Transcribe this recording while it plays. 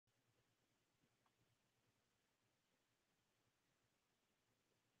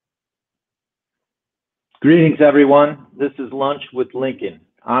Greetings, everyone. This is Lunch with Lincoln.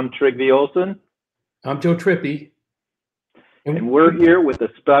 I'm Trygve Olson. I'm Joe Trippi. And we're here with a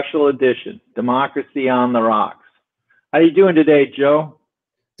special edition, Democracy on the Rocks. How you doing today, Joe?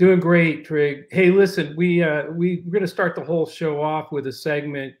 Doing great, Trig. Hey, listen, we're going to start the whole show off with a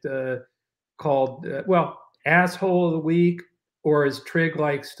segment called, Asshole of the Week, or as Trig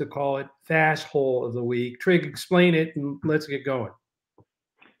likes to call it, Fashhole of the Week. Trig, explain it and let's get going.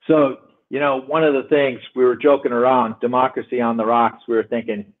 So, one of the things we were joking around, Democracy on the Rocks, we were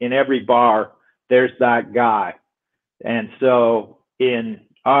thinking in every bar, there's that guy. And so in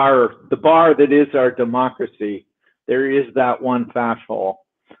the bar that is our democracy, there is that one fashhole.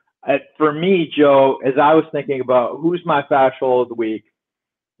 For me, Joe, as I was thinking about who's my fashhole of the week,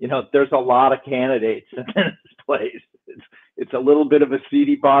 there's a lot of candidates in this place. It's a little bit of a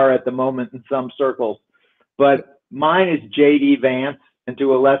seedy bar at the moment in some circles, but mine is J.D. Vance, and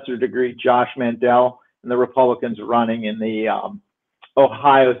to a lesser degree, Josh Mandel, and the Republicans running in the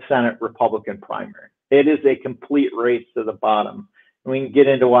Ohio Senate Republican primary. It is a complete race to the bottom. And we can get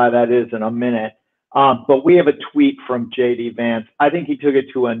into why that is in a minute. But we have a tweet from J.D. Vance. I think he took it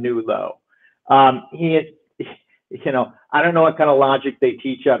to a new low. I don't know what kind of logic they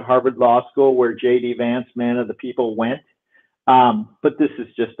teach at Harvard Law School where J.D. Vance, man of the people, went. But this is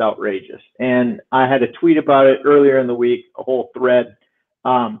just outrageous. And I had a tweet about it earlier in the week, a whole thread.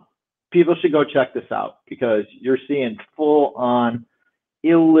 People should go check this out because you're seeing full on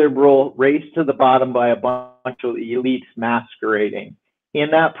illiberal race to the bottom by a bunch of elites masquerading in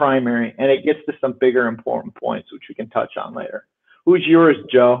that primary. And it gets to some bigger important points, which we can touch on later. Who's yours,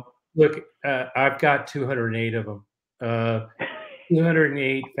 Joe? Look, I've got 208 of them.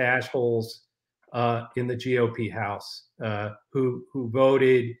 208 fashholes in the GOP House who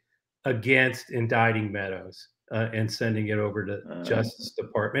voted against indicting Meadows and sending it over to the Justice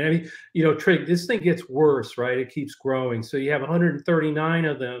Department. I mean, Trig, this thing gets worse, right? It keeps growing. So you have 139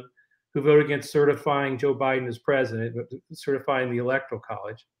 of them who vote against certifying Joe Biden as president, certifying the Electoral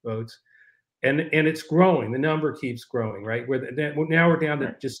College votes. And it's growing. The number keeps growing, right? Now we're down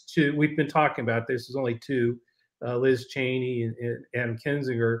to just two. We've been talking about this. There's only two, Liz Cheney and Adam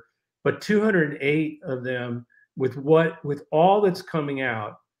Kinzinger, but 208 of them with all that's coming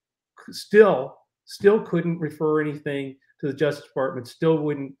out, still couldn't refer anything to the Justice Department, still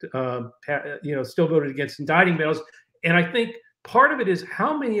wouldn't, still voted against indicting Meadows. And I think part of it is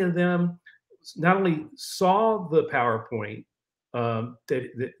how many of them not only saw the PowerPoint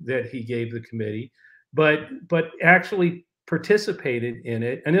that he gave the committee, but actually participated in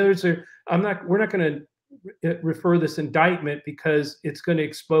it. And we're not going to refer this indictment because it's going to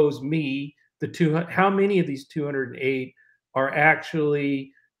expose me. How many of these 208 are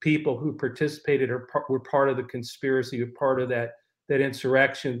actually people who participated or were part of the conspiracy, or part of that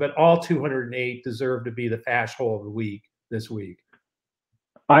insurrection? But all 208 deserve to be the fashhole of the week this week.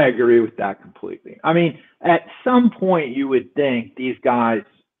 I agree with that completely. I mean, at some point you would think these guys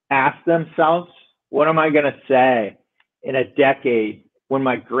ask themselves, what am I going to say in a decade when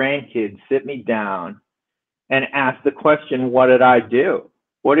my grandkids sit me down and ask the question, what did I do?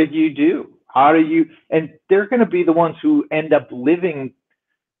 What did you do? How do you? And they're going to be the ones who end up living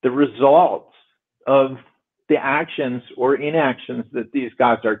the results of the actions or inactions that these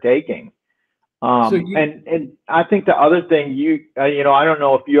guys are taking. And I think the other thing I don't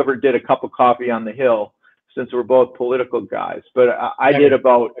know if you ever did a cup of coffee on the Hill, since we're both political guys, but I did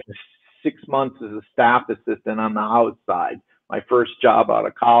about 6 months as a staff assistant on the House side, my first job out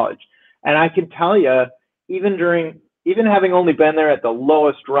of college. And I can tell you, even having only been there at the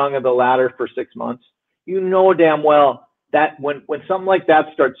lowest rung of the ladder for 6 months, damn well that when something like that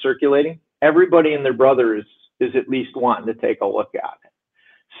starts circulating, everybody and their brother is at least wanting to take a look at it.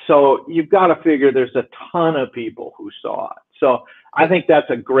 So you've got to figure there's a ton of people who saw it. So I think that's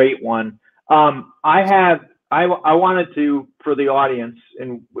a great one. I wanted to, for the audience,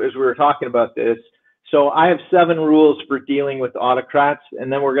 and as we were talking about this, so I have 7 rules for dealing with autocrats, and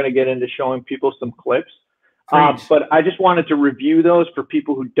then we're going to get into showing people some clips. But I just wanted to review those for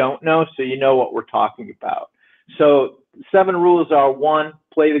people who don't know, so you know what we're talking about. So 7 rules are: 1,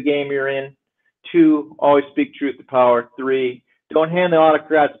 play the game you're in; 2, always speak truth to power; 3, don't hand the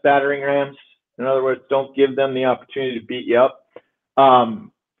autocrats battering rams. In other words, don't give them the opportunity to beat you up.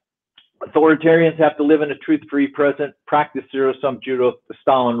 Authoritarians have to live in a truth-free present, practice zero-sum judo, the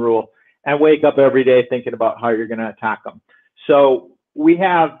Stalin rule, and wake up every day thinking about how you're going to attack them. So we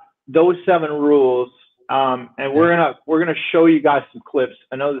have those 7 rules. And we're gonna show you guys some clips.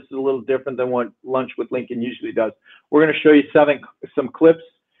 I know this is a little different than what Lunch with Lincoln usually does. We're gonna show you some clips,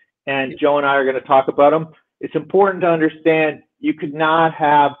 and Joe and I are gonna talk about them. It's important to understand you could not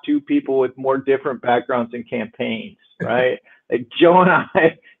have two people with more different backgrounds and campaigns, right? Like Joe and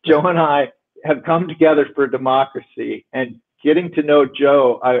I have come together for democracy, and getting to know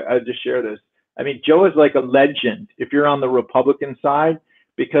Joe, I just share this. I mean, Joe is like a legend if you're on the Republican side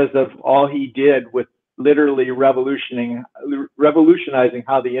because of all he did with literally revolutionizing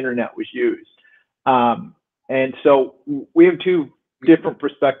how the internet was used. And so we have two different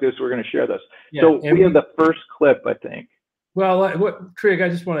perspectives. We're going to share this. Yeah, so we have the first clip, I think. Well, Trig, I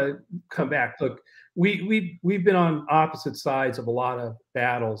just want to come back. Look, we've been on opposite sides of a lot of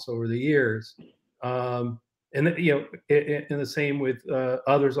battles over the years, and you know, and the same with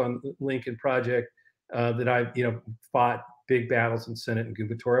others on the Lincoln Project that I've fought big battles in Senate and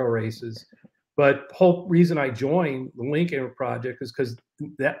gubernatorial races. But the whole reason I joined the Lincoln Project is because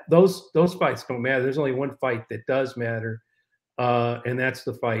those fights don't matter. There's only one fight that does matter. And that's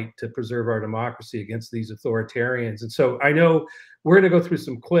the fight to preserve our democracy against these authoritarians. And so I know we're going to go through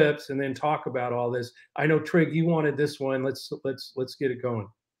some clips and then talk about all this. I know Trig, you wanted this one. Let's get it going.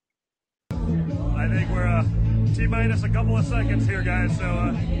 I think we're T-minus a couple of seconds here, guys.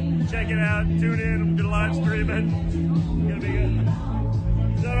 So check it out. Tune in. I'm gonna live stream it. It's gonna be good.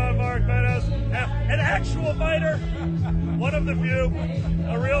 Shout out Mark Meadows, an actual fighter, one of the few,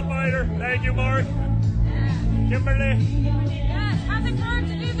 a real fighter. Thank you, Mark. Kimberly. Yes, how's it going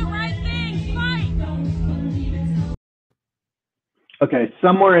to do the right thing? Fight! Okay,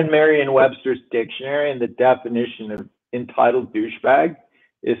 somewhere in Merriam-Webster's dictionary, in the definition of entitled douchebag,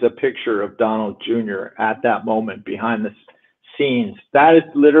 is a picture of Donald Jr. at that moment behind the scenes. That is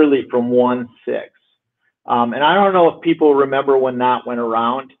literally from 1/6. And I don't know if people remember when that went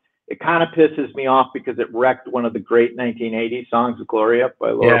around. It kind of pisses me off because it wrecked one of the great 1980 songs, Gloria by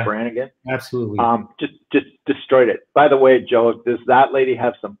Laura Branigan. Absolutely. Just destroyed it. By the way, Joe, does that lady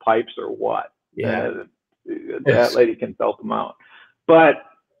have some pipes or what? Yeah. That lady can belt them out. But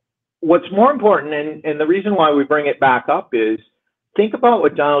what's more important, and the reason why we bring it back up is, think about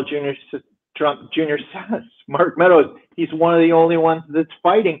what Donald Trump Jr. says. Mark Meadows, he's one of the only ones that's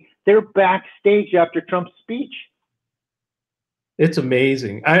fighting. They're backstage after Trump's speech. It's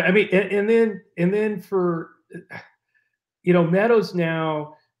amazing. I mean, and then for, Meadows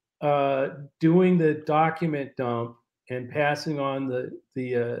now doing the document dump and passing on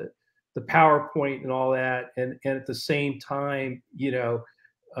the PowerPoint and all that, and at the same time,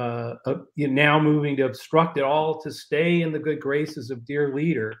 now moving to obstruct it all to stay in the good graces of dear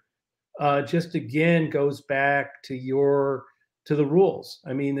leader, just again goes back to the rules.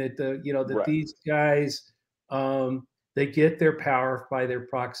 I mean that these guys they get their power by their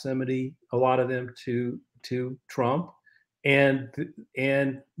proximity, a lot of them to Trump, and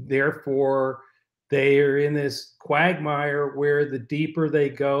therefore they are in this quagmire where the deeper they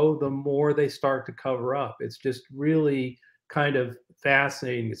go, the more they start to cover up. It's just really kind of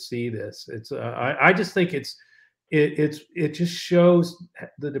fascinating to see this. It's I just think it just shows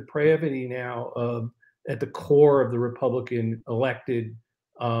the depravity now at the core of the Republican elected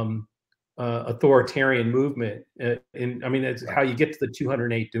authoritarian movement. And I mean, it's how you get to the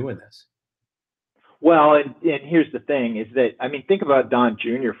 208 doing this. Well, and here's the thing is that, I mean, think about Don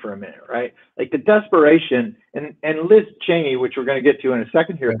Jr. for a minute, right? Like the desperation, and Liz Cheney, which we're going to get to in a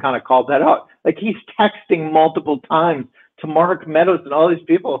second here, kind of called that out. Like he's texting multiple times to Mark Meadows and all these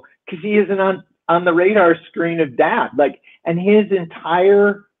people because he isn't on the radar screen of dad. Like, and his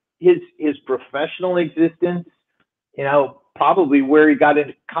entire, his professional existence, probably where he got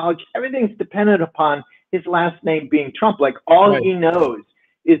into college, everything's dependent upon his last name being Trump. Like all he knows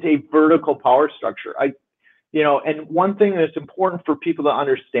is a vertical power structure. And one thing that's important for people to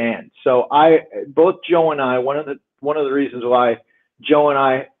understand. So both Joe and I, one of the reasons why Joe and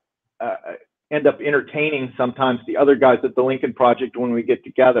I end up entertaining sometimes the other guys at the Lincoln Project when we get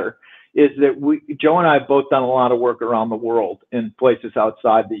together, is that Joe and I have both done a lot of work around the world in places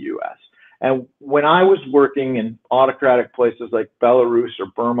outside the U.S. And when I was working in autocratic places like Belarus or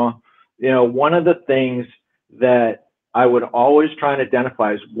Burma, one of the things that I would always try and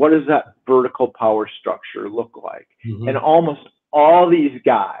identify is, what does that vertical power structure look like? Mm-hmm. And almost all these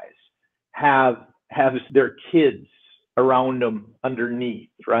guys have their kids around them underneath,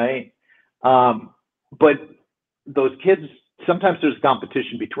 right? But those kids, sometimes there's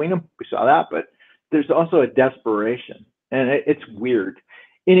competition between them. We saw that, but there's also a desperation, and it's weird.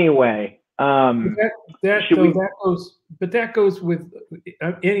 Anyway, that goes with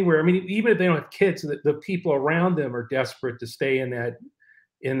anywhere. I mean, even if they don't have kids, the people around them are desperate to stay in that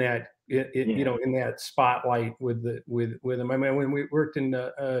spotlight with them. I mean, when we worked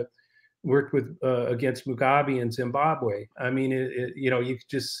with against Mugabe in Zimbabwe, I mean, you could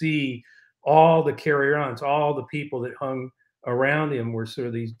just see all the carry-ons, all the people that hung around him were sort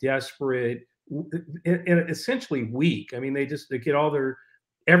of these desperate and essentially weak. I mean, they get all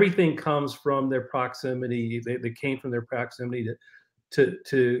everything comes from their proximity. They came from their proximity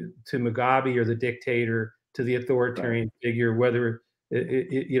to Mugabe or the dictator, to the authoritarian figure, whether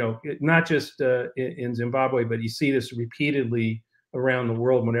not just in Zimbabwe, but you see this repeatedly around the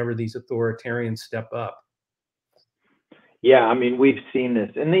world whenever these authoritarians step up. Yeah, I mean, we've seen this.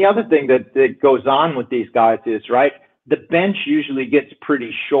 And the other thing that goes on with these guys is, right, the bench usually gets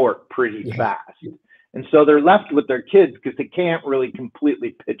pretty short pretty fast. And so they're left with their kids because they can't really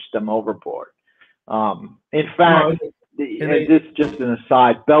completely pitch them overboard. In fact, this just an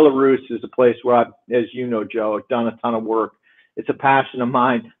aside, Belarus is a place where I've, as you know, Joe, I've done a ton of work. It's a passion of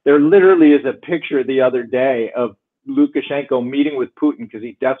mine. There literally is a picture the other day of Lukashenko meeting with Putin because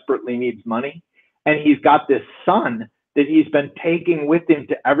he desperately needs money. And he's got this son that he's been taking with him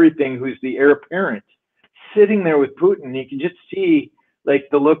to everything, who's the heir apparent, sitting there with Putin. You can just see like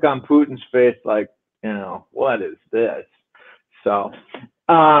the look on Putin's face, like, you know, what is this? So,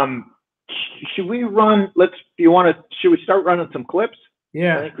 should we run? Should we start running some clips?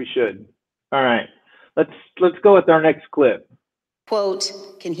 Yeah, I think we should. All right, let's go with our next clip. Quote,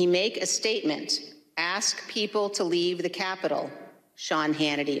 can he make a statement? Ask people to leave the Capitol, Sean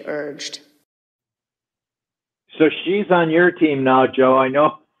Hannity urged. So she's on your team now, Joe. I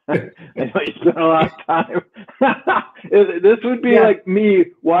know. I know you spent a lot of time. This would be like me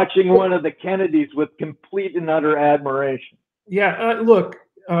watching one of the Kennedys with complete and utter admiration. Yeah, look,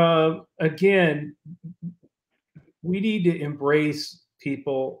 again, we need to embrace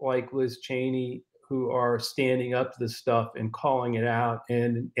people like Liz Cheney who are standing up to this stuff and calling it out,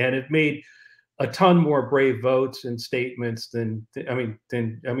 and have made a ton more brave votes and statements than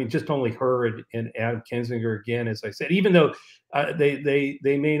just only her and Adam Kinzinger, again, as I said, even though they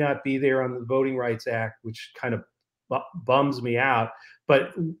may not be there on the Voting Rights Act, which kind of bums me out,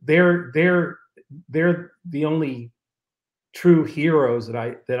 but they're the only true heroes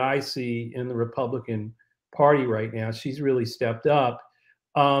that I see in the Republican Party right now. She's really stepped up,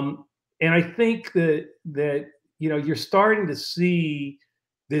 and I think that you're starting to see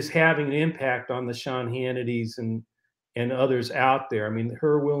this having an impact on the Sean Hannitys and others out there. I mean,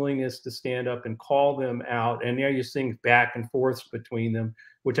 her willingness to stand up and call them out, and now you're seeing back and forth between them,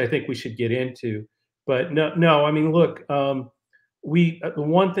 which I think we should get into. But no, I mean, look, the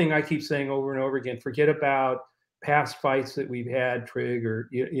one thing I keep saying over and over again: forget about past fights that we've had, Trig, or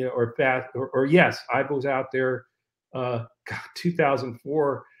yes, I was out there,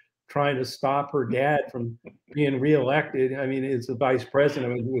 2004. Trying to stop her dad from being reelected. I mean, as the vice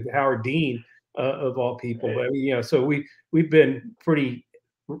president, with Howard Dean, of all people. But so we've been pretty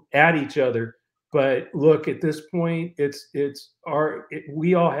at each other. But look, at this point,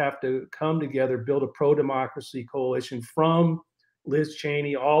 we all have to come together, build a pro-democracy coalition from Liz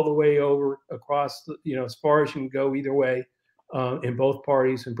Cheney all the way over across, as far as you can go either way, in both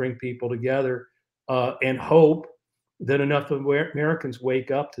parties, and bring people together, and hope that enough Americans wake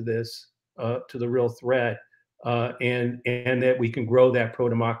up to this, to the real threat, and that we can grow that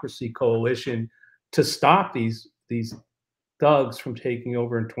pro-democracy coalition to stop these thugs from taking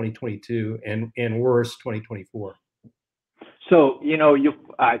over in 2022 and worse, 2024. So,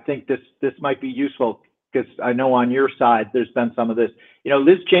 I think this might be useful, because I know on your side there's been some of this.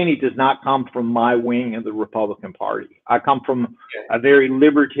 Liz Cheney does not come from my wing of the Republican Party. I come from a very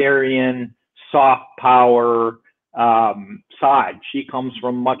libertarian, soft power side. She comes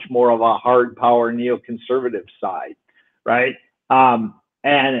from much more of a hard power neoconservative side, right?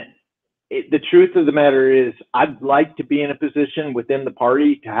 And the truth of the matter is, I'd like to be in a position within the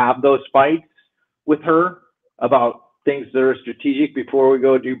party to have those fights with her about things that are strategic before we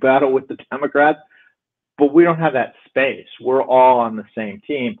go do battle with the Democrats, but we don't have that space. We're all on the same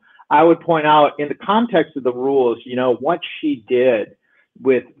team. I would point out, in the context of the rules, what she did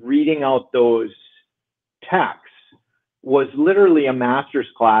with reading out those texts was literally a master's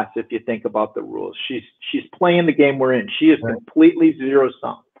class. If you think about the rules, she's playing the game we're in. She is completely zero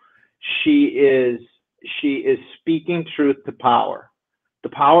sum. She is speaking truth to power, the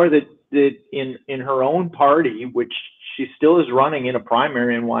power that in her own party, which she still is running in a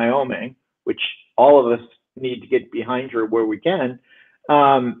primary in Wyoming, which all of us need to get behind her where we can.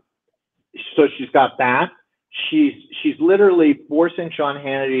 So she's got that. She's literally forcing Sean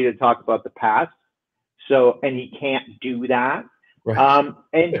Hannity to talk about the past. And he can't do that. Right.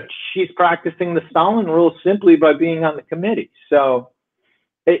 And she's practicing the Stalin rules simply by being on the committee. So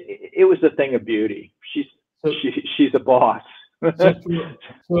it was a thing of beauty. She's a boss. So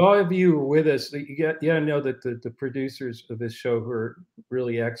all of you who are with us, you got to know that the producers of this show, who are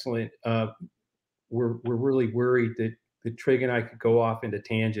really excellent, we're really worried that that Trig and I could go off into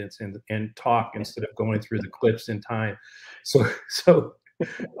tangents and talk instead of going through the clips in time. So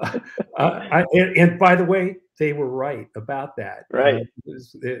and by the way, they were right about that. Right.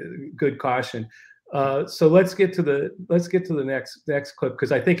 Good caution. So let's get to the next clip,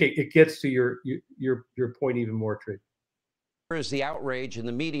 because I think it gets to your point even more, Trig. Is the outrage in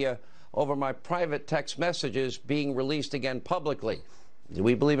the media over my private text messages being released again publicly. Do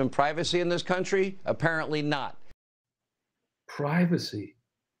we believe in privacy in this country? Apparently not. Privacy.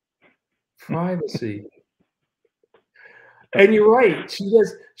 And you're right.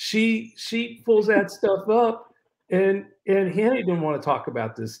 She pulls that stuff up, and Hannity didn't want to talk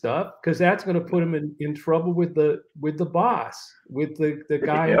about this stuff because that's going to put him in trouble with the boss, with the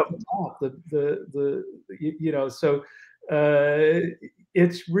guy at the top. So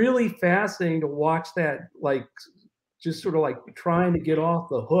it's really fascinating to watch that, like, just sort of like trying to get off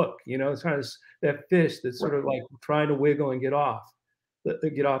the hook, it's kind of that fish that's sort of like trying to wiggle and get off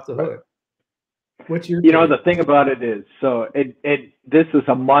the hook. What's your take? The thing about it is, so this is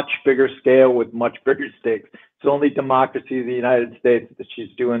a much bigger scale with much bigger stakes. It's only democracy of the United States that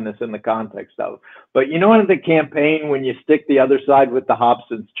she's doing this in the context of. But in the campaign, when you stick the other side with the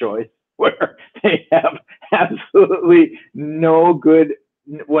Hobson's choice, where they have absolutely no good,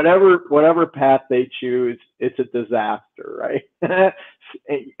 whatever path they choose, it's a disaster, right?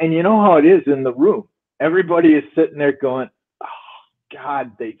 And you know how it is in the room. Everybody is sitting there going, "Oh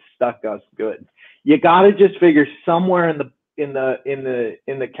God, they stuck us good." You got to just figure somewhere in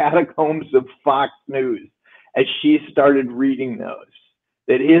the catacombs of Fox News, as she started reading those,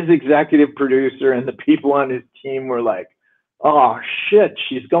 that his executive producer and the people on his team were like, "Oh shit,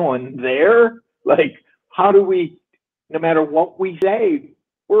 she's going there. Like, how do we? No matter what we say,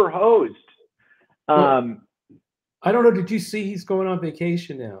 we're hosed." I don't know. Did you see he's going on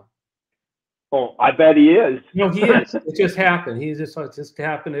vacation now? Oh, I bet he is. No, he is. It just happened. It just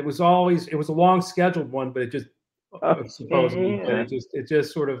happened. It was a long scheduled one, but it just supposedly, but it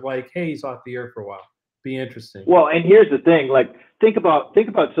just sort of like, hey, he's off the air for a while. Be interesting. Well, and here's the thing. Like, think about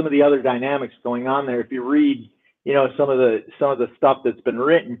some of the other dynamics going on there. If you read, some of the stuff that's been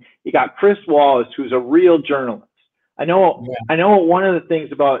written, you got Chris Wallace, who's a real journalist. I know one of the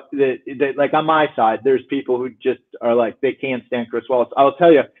things about that, like on my side, there's people who just are like, they can't stand Chris Wallace. I'll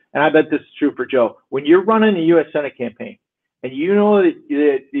tell you, and I bet this is true for Joe, when you're running a U.S. Senate campaign and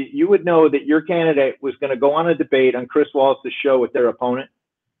that you would know that your candidate was going to go on a debate on Chris Wallace's show with their opponent,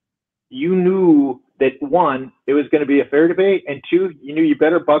 you knew that, one, it was going to be a fair debate, and two, you knew you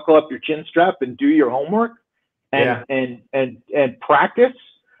better buckle up your chin strap and do your homework and practice.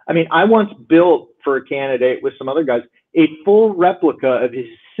 I mean, I once built for a candidate with some other guys a full replica of his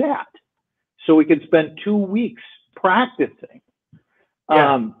set so we could spend 2 weeks practicing.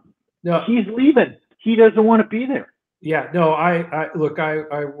 No, he's leaving. He doesn't want to be there. Yeah, no, I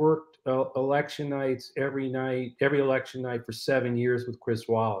worked election nights every election night for 7 years with Chris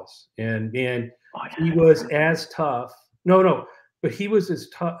Wallace, and he was as tough. But he was as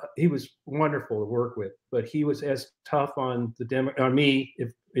tough. He was wonderful to work with, but he was as tough on me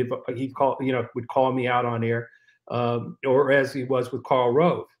if he would call me out on air, or as he was with Karl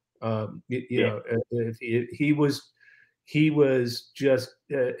Rove. He was just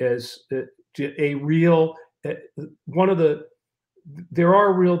as a real one of the. There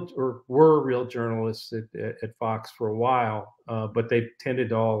were real journalists at Fox for a while, but they tended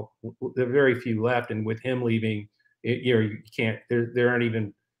to there are very few left, and with him leaving, you can't. There aren't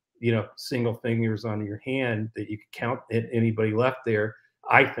even single fingers on your hand that you could count anybody left there.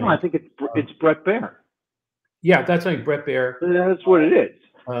 I think. No, I think it's Bret Baier. Yeah, that's like Bret Baier. That's what it is.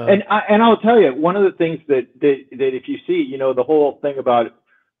 And I'll tell you, one of the things that if you see, the whole thing about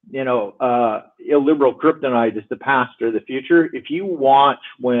illiberal kryptonite is the past or the future. If you watch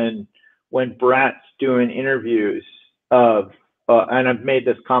when Bret's doing interviews of, and I've made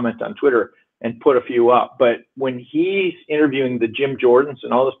this comment on Twitter and put a few up, but when he's interviewing the Jim Jordans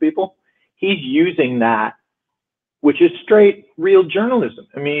and all those people, he's using that, which is straight real journalism.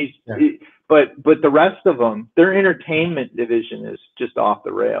 I mean, but the rest of them, their entertainment division is just off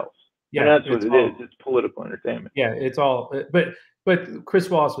the rails. Yeah, and that's what it is. It's political entertainment. Yeah, it's all. But Chris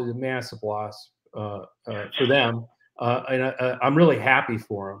Wallace was a massive loss for them, and I'm really happy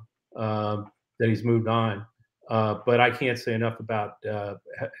for him that he's moved on. But I can't say enough about the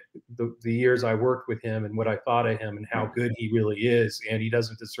years I worked with him and what I thought of him and how good he really is. And he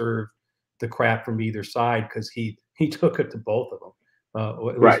doesn't deserve the crap from either side because he took it to both of them.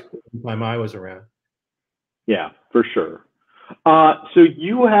 Right. The time I was around. Yeah, for sure. So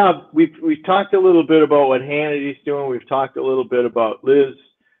we've talked a little bit about what Hannity's doing. We've talked a little bit about Liz.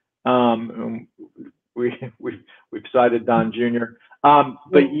 we've cited Don Jr.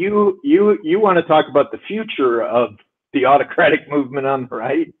 But you want to talk about the future of the autocratic movement on the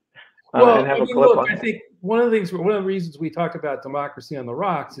right? Well, and have I a mean, clip look, on I that. think one of the reasons we talk about democracy on the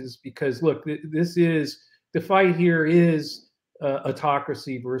rocks is because, look, this is the fight here is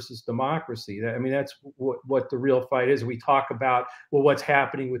autocracy versus democracy. I mean, that's what the real fight is. We talk about, well, what's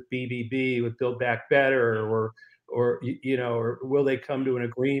happening with BBB, with Build Back Better, or you know, or will they come to an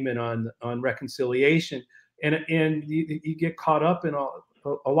agreement on reconciliation? And you get caught up in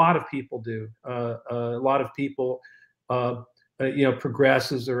a lot of people do. A lot of people. You know,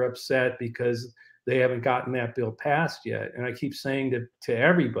 progressives are upset because they haven't gotten that bill passed yet. And I keep saying to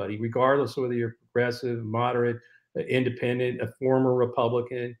everybody, regardless of whether you're progressive, moderate, independent, a former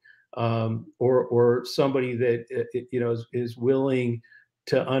Republican, or somebody that you know is willing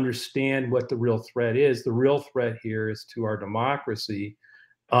to understand what the real threat is. The real threat here is to our democracy,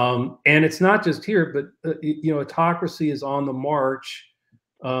 and it's not just here, but you know, autocracy is on the march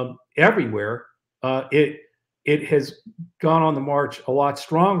everywhere. It has gone on the march a lot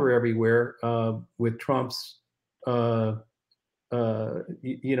stronger everywhere with Trump's, you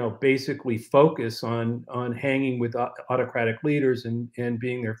know, basically focus on hanging with autocratic leaders and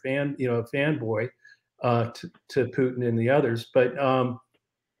being their fanboy to Putin and the others. But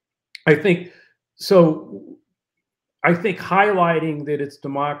I think so. I think highlighting that it's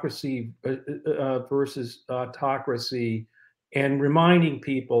democracy versus autocracy, and reminding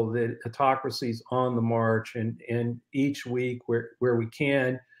people that autocracy is on the march, and each week where we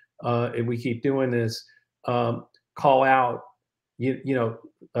can, and we keep doing this, call out,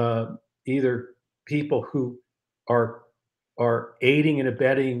 either people who are aiding and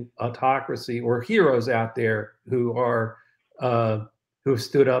abetting autocracy, or heroes out there who have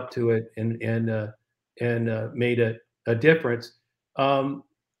stood up to it and made a difference. I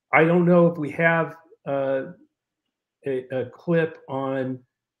don't know if we have a clip on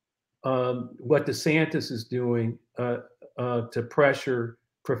what DeSantis is doing to pressure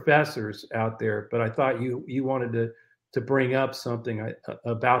professors out there, but I thought you wanted to bring up something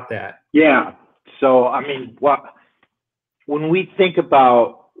about that. Yeah. So I mean, when we think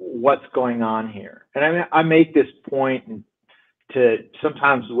about what's going on here, and I mean, I make this point to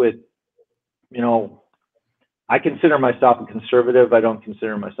sometimes with, you know, I consider myself a conservative. I don't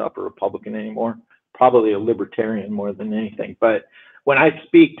consider myself a Republican anymore. Probably a libertarian more than anything. But when I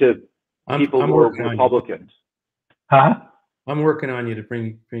speak to people who are Republicans, I'm working on you to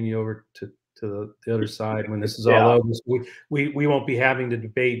bring you over to the other side when this is all over. So we won't be having to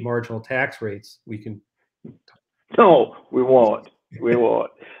debate marginal tax rates. We can. No, we won't. We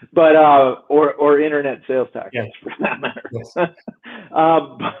won't. But or internet sales tax, for that matter. Yes.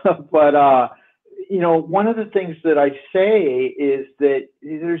 But you know, one of the things that I say is that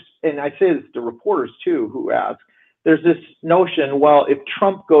there's, and I say this to reporters too who ask, there's this notion, well, if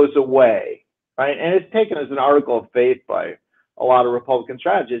Trump goes away, right, and it's taken as an article of faith by a lot of Republican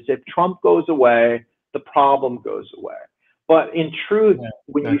strategists, if Trump goes away, the problem goes away. But in truth,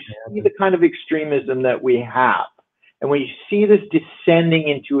 when you see the kind of extremism that we have, and when you see this descending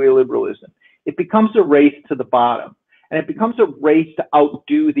into illiberalism, it becomes a race to the bottom. And it becomes a race to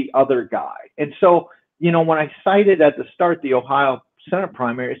outdo the other guy. And so, you know, when I cited at the start the Ohio Senate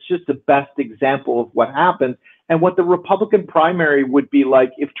primary, it's just the best example of what happens and what the Republican primary would be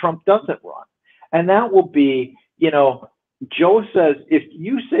like if Trump doesn't run. And that will be, you know, Joe says, if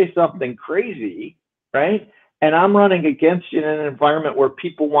you say something crazy, right, and I'm running against you in an environment where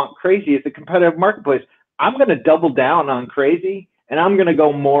people want crazy, it's a competitive marketplace, I'm going to double down on crazy, and I'm going to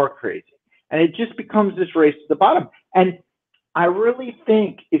go more crazy. And it just becomes this race to the bottom. And I really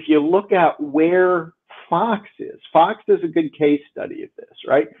think if you look at where Fox is a good case study of this,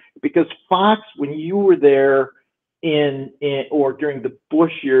 right? Because Fox, when you were there in or during the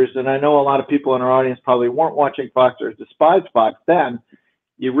Bush years, and I know a lot of people in our audience probably weren't watching Fox or despised Fox then,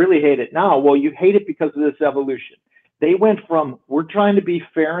 you really hate it now. Well, you hate it because of this evolution. They went from, we're trying to be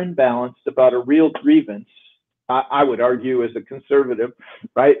fair and balanced about a real grievance. I would argue as a conservative,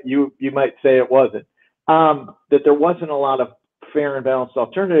 right? You might say it wasn't, that there wasn't a lot of fair and balanced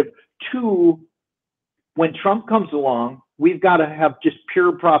alternative to when Trump comes along, we've got to have just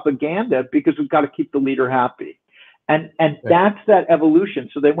pure propaganda because we've got to keep the leader happy. And that's that evolution.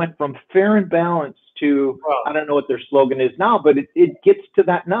 So they went from fair and balanced to, I don't know what their slogan is now, but it gets to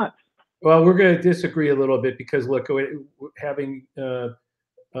that nuts. Well, we're going to disagree a little bit because look, having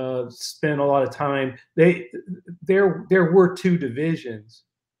spent a lot of time, there were two divisions.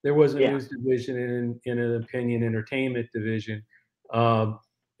 There was a news division and an opinion entertainment division, and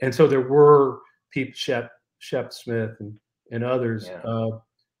so there were people, Shep Smith and others,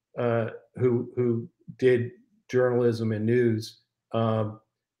 who did journalism and news,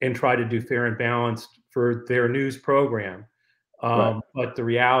 and tried to do fair and balanced for their news program. Right. But the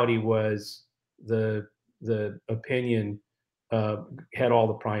reality was the opinion had all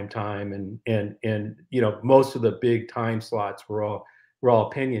the prime time, and most of the big time slots were all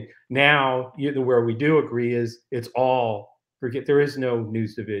opinion. Now, where we do agree is it's all forget. There is no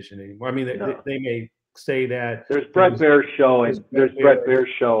news division anymore. I mean, they may say that there's Brett Baer's show, and there's Brett Baer's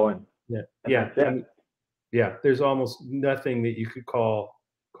show, and yeah. There's almost nothing that you could call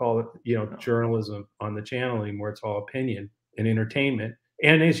it, journalism on the channel anymore. It's all opinion and entertainment.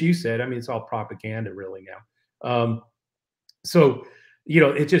 And as you said, I mean, it's all propaganda really now. So,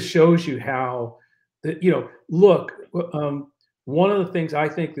 it just shows you how look, one of the things I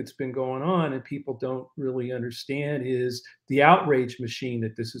think that's been going on and people don't really understand is the outrage machine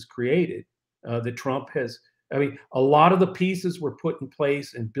that this has created, that Trump has. I mean, a lot of the pieces were put in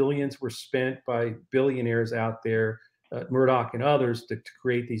place and billions were spent by billionaires out there, Murdoch and others, to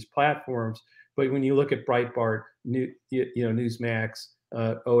create these platforms. But when you look at Breitbart, Newsmax,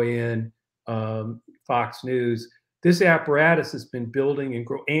 OAN, Fox News, this apparatus has been building and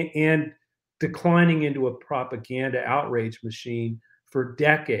growing and declining into a propaganda outrage machine for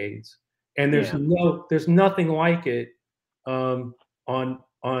decades. And there's nothing like it on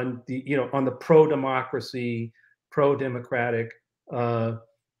the pro-democracy, pro-democratic side.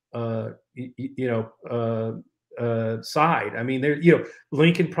 I mean,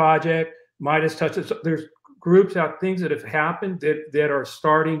 Lincoln Project, Midas Touch. There's groups out, things that have happened that are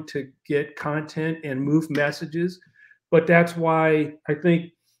starting to get content and move messages. But that's why I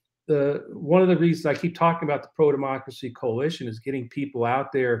think one of the reasons I keep talking about the pro-democracy coalition is getting people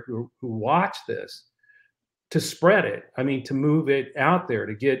out there who watch this to spread it. I mean, to move it out there,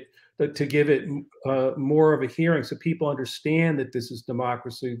 to give it more of a hearing, so people understand that this is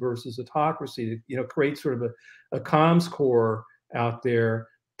democracy versus autocracy. To create sort of a comms corps out there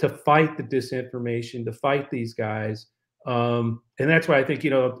to fight the disinformation, to fight these guys. And that's why I think,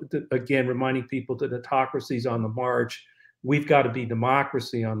 again, reminding people that autocracy's on the march. We've got to be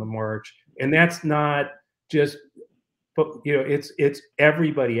democracy on the march, and that's not just, it's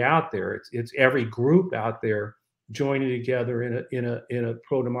everybody out there. It's every group out there joining together in a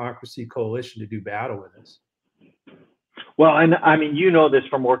pro-democracy coalition to do battle with us. Well, and I mean, this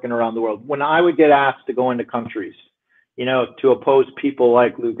from working around the world. When I would get asked to go into countries, to oppose people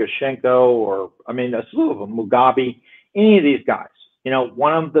like Lukashenko, or I mean, a slew of them, Mugabe, any of these guys,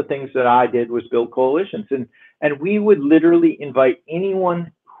 one of the things that I did was build coalitions, and we would literally invite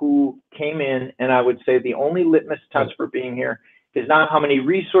anyone who came in, and I would say the only litmus test for being here is not how many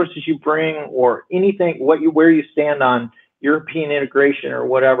resources you bring or anything, where you stand on European integration or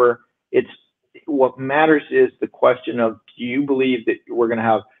whatever. It's what matters is the question of, do you believe that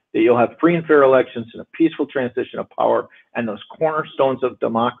you'll have free and fair elections and a peaceful transition of power and those cornerstones of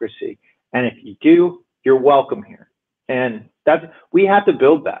democracy? And if you do, you're welcome here. And we have to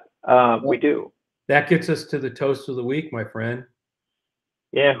build that. We do. That gets us to the toast of the week, my friend.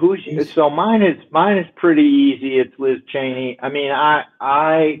 Yeah, so mine is pretty easy. It's Liz Cheney. I mean, I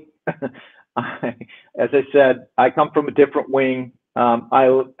as I said, I come from a different wing. I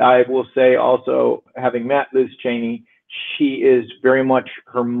will say also, having met Liz Cheney, she is very much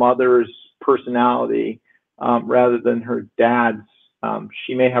her mother's personality rather than her dad's.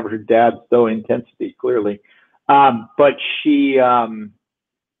 She may have her dad's, though, intensity, clearly. But she,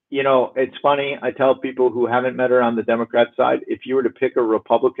 it's funny. I tell people who haven't met her on the Democrat side, if you were to pick a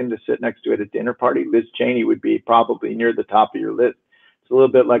Republican to sit next to at a dinner party, Liz Cheney would be probably near the top of your list. It's a little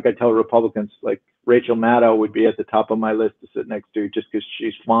bit like I tell Republicans, like Rachel Maddow would be at the top of my list to sit next to just because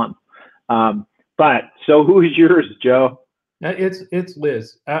she's fun. But so who is yours, Joe? It's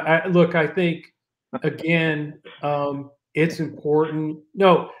Liz. Look, I think, again, it's important.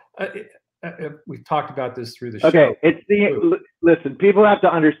 No, we've talked about this through the show. Okay, listen, people have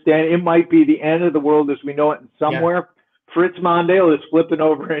to understand, it might be the end of the world as we know it somewhere. Yeah. Fritz Mondale is flipping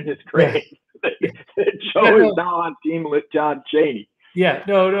over in his grave. Yeah. Joe is now on team with John Cheney. Yeah,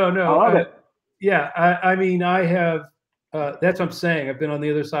 no. I love it. Yeah, I mean, I have, that's what I'm saying. I've been on the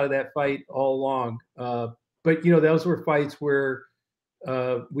other side of that fight all along. But, those were fights where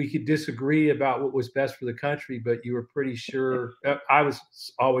we could disagree about what was best for the country, but you were pretty sure. I was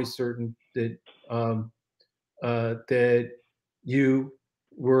always certain that that you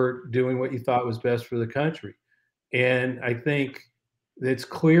were doing what you thought was best for the country. And I think it's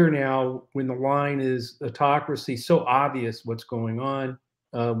clear now, when the line is autocracy, so obvious what's going on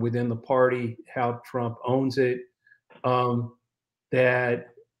within the party, how Trump owns it, that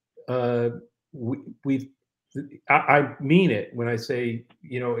I mean it when I say,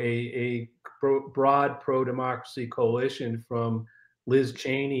 a broad pro-democracy coalition from Liz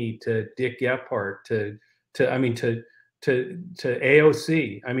Cheney to Dick Gephardt to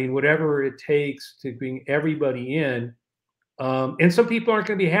AOC. I mean, whatever it takes to bring everybody in. And some people aren't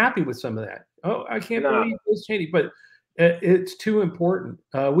going to be happy with some of that. Oh, I can't believe Liz Cheney, but it's too important.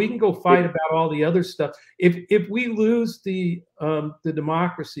 We can go fight about all the other stuff. If we lose the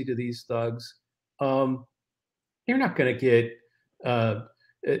democracy to these thugs, you're not going to get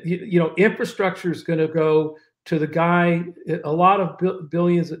infrastructure is going to go to the guy. A lot of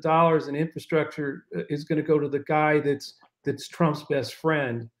billions of dollars in infrastructure is going to go to the guy that's Trump's best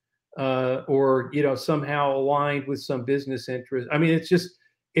friend, or somehow aligned with some business interest. I mean,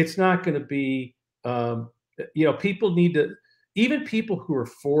 it's not going to be. People need to, even people who are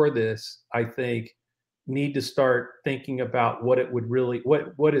for this, I think, need to start thinking about what it's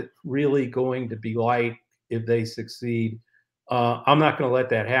really going to be like if they succeed. I'm not going to let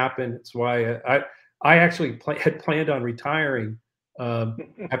that happen. That's why I actually had planned on retiring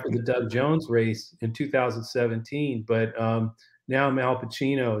after the Doug Jones race in 2017, but now I'm Al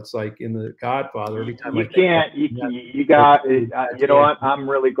Pacino. It's like in The Godfather. Every time you got. You know what? I'm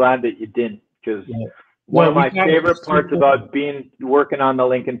really glad that you didn't, because one of my favorite parts about working on the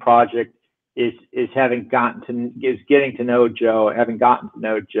Lincoln Project is getting to know Joe, having gotten to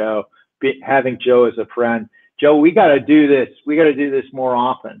know Joe, having Joe as a friend. Joe, we got to do this. We got to do this more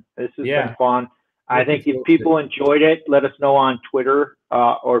often. This has been fun. I think if people enjoyed it, let us know on Twitter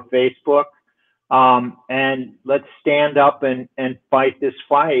or Facebook. And let's stand up and fight this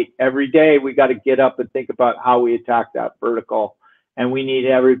fight. Every day we got to get up and think about how we attack that vertical. And we need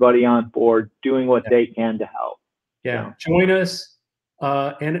everybody on board doing what they can to help. Yeah, join us.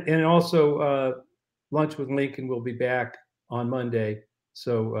 And also Lunch with Lincoln will be back on Monday.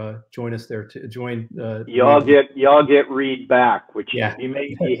 So join us there to join. Y'all get Reed back, which you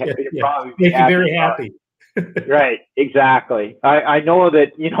may probably be very happy. Right, exactly. I know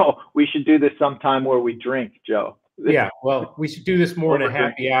that we should do this sometime where we drink, Joe. Yeah, well, we should do this more in a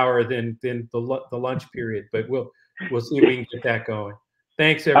happy hour than the lunch period, but we'll see if we can get that going.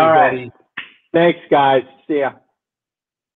 Thanks, everybody. All right. Thanks, guys. See ya.